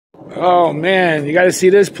Oh man, you gotta see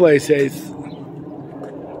this place, Ace.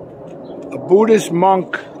 A Buddhist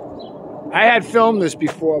monk. I had filmed this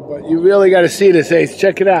before, but you really gotta see this, Ace.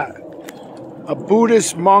 Check it out. A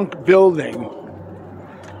Buddhist monk building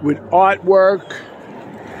with artwork.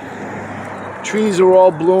 Trees are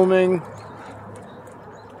all blooming.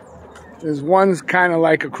 There's one's kind of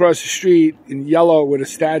like across the street in yellow with the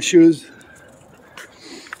statues.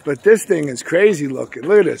 But this thing is crazy looking.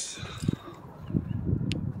 Look at this.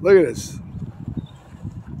 Look at this.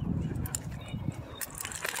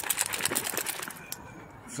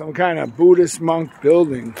 Some kind of Buddhist monk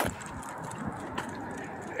building.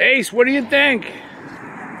 Ace, what do you think?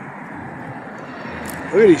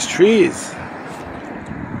 Look at these trees.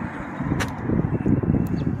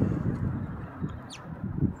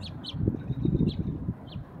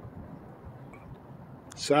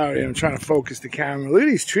 Sorry, I'm trying to focus the camera. Look at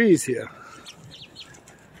these trees here.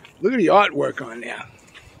 Look at the artwork on there.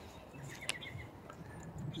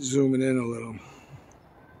 Zooming in a little.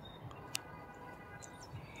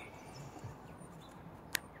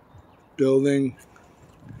 Building.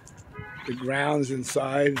 The grounds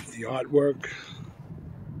inside, the artwork.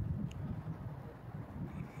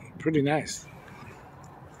 Pretty nice.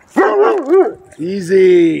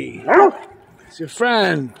 Easy. It's your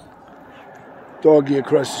friend. Doggy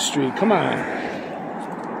across the street. Come on.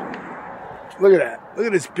 Look at that. Look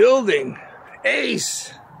at this building.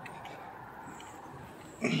 Ace.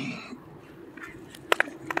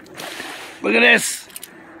 Look at this.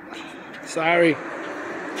 Sorry.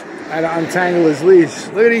 I had to untangle his leash.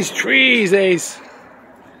 Look at these trees, Ace.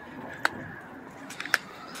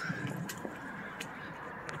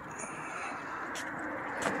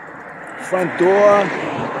 Front door.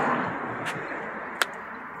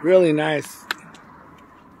 Really nice.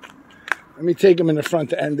 Let me take him in the front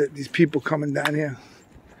to end it. These people coming down here.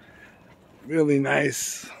 Really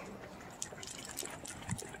nice.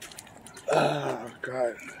 Oh,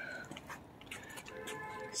 God.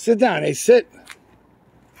 Sit down, Ace. Sit.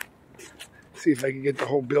 See if I can get the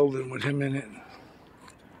whole building with him in it.